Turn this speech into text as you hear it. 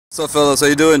What's up, fellas? How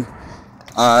you doing?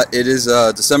 It is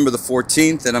December the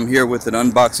 14th, and I'm here with an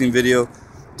unboxing video,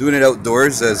 doing it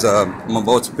outdoors as I'm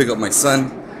about to pick up my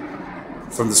son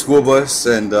from the school bus,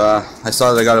 and I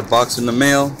saw that I got a box in the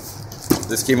mail.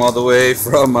 This came all the way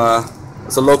from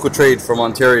it's a local trade from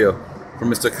Ontario, from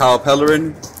Mr. Kyle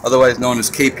Pellerin, otherwise known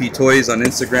as KPSTOYS on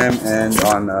Instagram and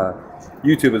on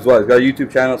YouTube as well. He's got a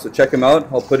YouTube channel, so check him out.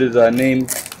 I'll put his name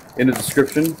in the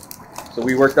description. So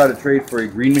we worked out a trade for a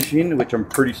green machine, which I'm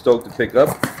pretty stoked to pick up.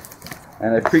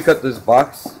 And I pre-cut this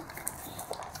box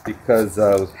because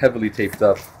it was heavily taped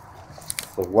up.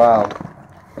 So wow,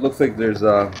 it looks like there's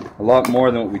a lot more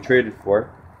than what we traded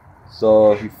for.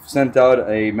 So he sent out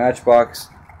a Matchbox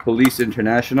Police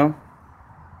International.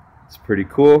 It's pretty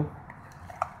cool.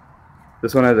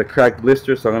 This one has a cracked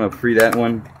blister, so I'm going to free that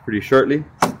one pretty shortly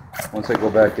once I go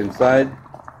back inside.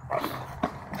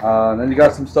 Then you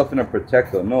got some stuff in a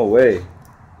Protecto. No way.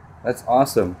 That's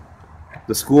awesome.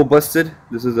 The school busted.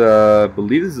 This is I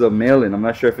believe this is a mail-in. I'm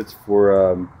not sure if it's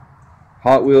for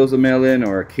Hot Wheels a mail-in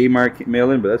or a Kmart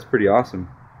mail-in, but that's pretty awesome.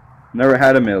 Never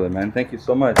had a mail-in, man. Thank you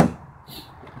so much.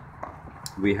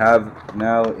 We have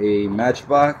now a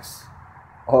Matchbox.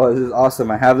 Oh, this is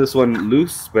awesome. I have this one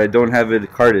loose, but I don't have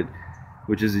it carded,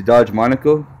 which is the Dodge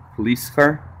Monaco police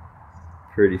car.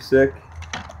 Pretty sick.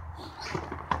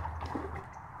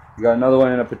 We got another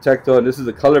one in a Protecto, and this is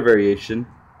a color variation,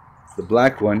 the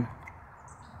black one.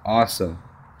 Awesome.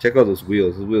 Check out those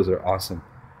wheels. Those wheels are awesome.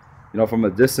 You know, from a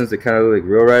distance they kind of look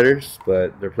like Real Riders,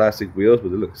 but they're plastic wheels,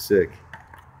 but they look sick.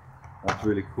 That's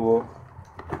really cool.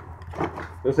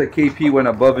 Looks like KP went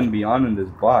above and beyond in this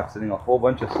box, sending a whole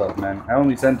bunch of stuff, man. I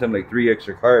only sent him like 3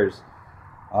 extra cars.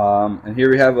 And here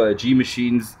we have a G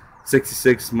Machines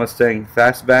 66 Mustang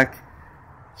Fastback.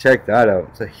 Check that out.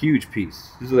 It's a huge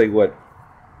piece. This is like what?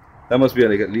 That must be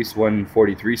like at least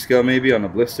 143 scale maybe on a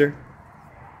blister.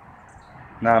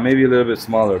 Nah, maybe a little bit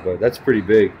smaller, but that's pretty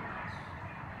big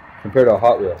compared to a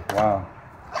Hot Wheel. Wow.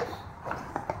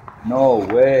 No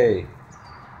way.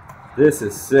 This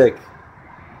is sick.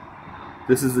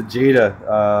 This is a Jada,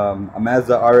 a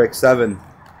Mazda RX-7.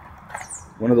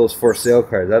 One of those for sale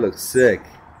cars. That looks sick.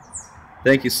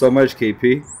 Thank you so much,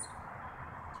 KP.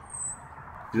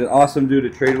 He's an awesome dude to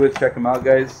trade with. Check him out,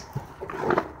 guys.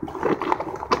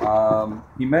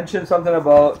 He mentioned something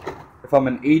about if I'm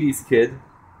an 80s kid.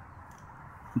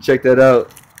 Check that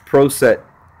out. Pro set.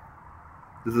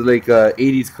 This is like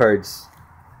 80s cards.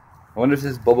 I wonder if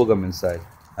there's bubblegum inside.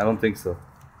 I don't think so.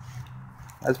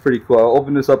 That's pretty cool. I'll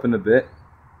open this up in a bit.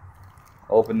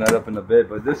 I'll open that up in a bit.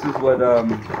 But this is what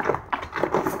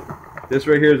this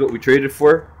right here is what we traded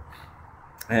for.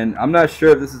 And I'm not sure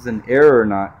if this is an error or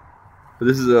not. But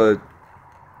this is a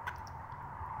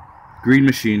green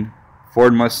machine.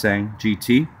 Ford Mustang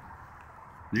GT.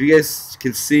 As you guys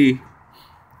can see,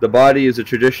 the body is a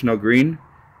traditional green,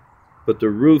 but the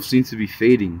roof seems to be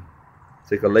fading.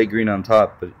 It's like a light green on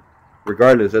top, but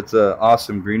regardless, that's an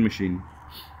awesome green machine.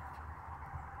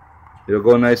 It'll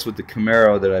go nice with the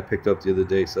Camaro that I picked up the other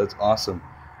day, so that's awesome.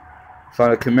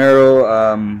 Found a Camaro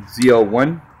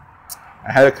ZL1.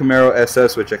 I had a Camaro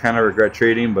SS, which I kind of regret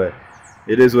trading, but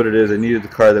it is what it is. I needed the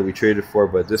car that we traded for,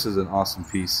 but this is an awesome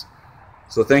piece.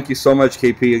 So thank you so much,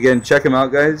 KP. Again, check him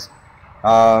out, guys.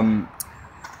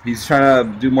 He's trying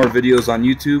to do more videos on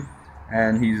YouTube,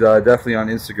 and he's definitely on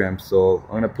Instagram. So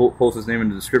I'm going to post his name in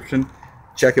the description.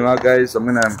 Check him out, guys. I'm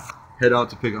going to head out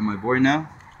to pick up my boy now.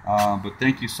 But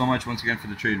thank you so much once again for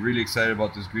the trade. Really excited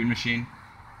about this green machine.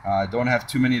 I don't have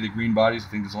too many of the green bodies. I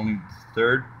think there's only the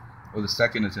third or the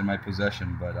second that's in my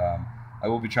possession. But I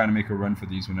will be trying to make a run for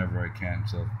these whenever I can.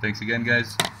 So thanks again,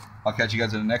 guys. I'll catch you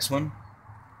guys in the next one.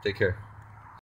 Take care.